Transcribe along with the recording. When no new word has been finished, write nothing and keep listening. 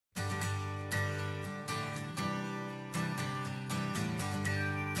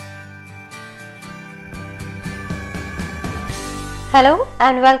Hello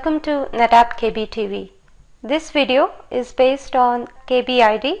and welcome to NetApp KBTV. This video is based on KB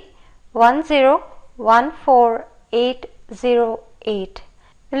ID 1014808.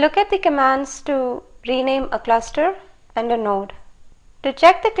 Look at the commands to rename a cluster and a node. To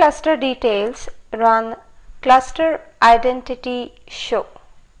check the cluster details, run cluster identity show.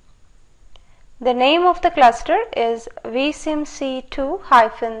 The name of the cluster is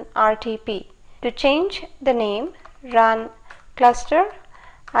vsimc2-RTP. To change the name, run cluster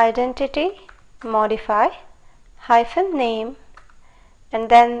identity modify -name and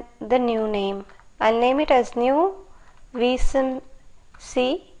then the new name. I'll name it as new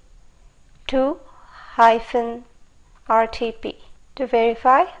vsimc2-RTP. To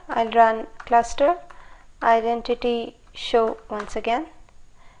verify, I'll run cluster identity show once again,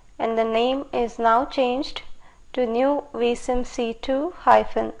 and the name is now changed to new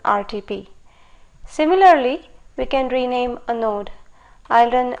vsimc2-RTP. Similarly, we can rename a node.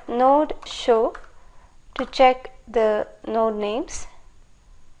 I'll run node show to check the node names.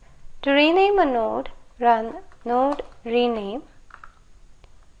 To rename a node, run node rename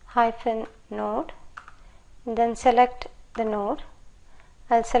 -node and then select the node.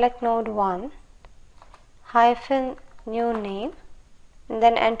 I'll select node 1 -new name and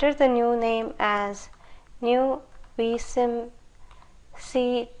then enter the new name as new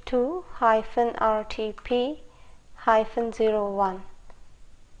vsimc2-RTP-01.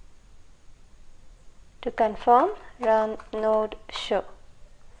 To confirm, run node show.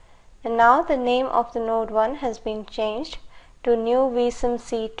 And now the name of the node 1 has been changed to new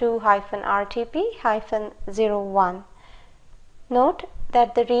vsimc2-RTP-01. Note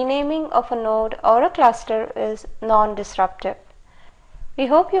that the renaming of a node or a cluster is non-disruptive. We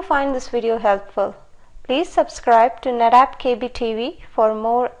hope you find this video helpful. Please subscribe to NetApp KBTV for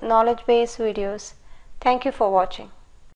more knowledge-based videos. Thank you for watching.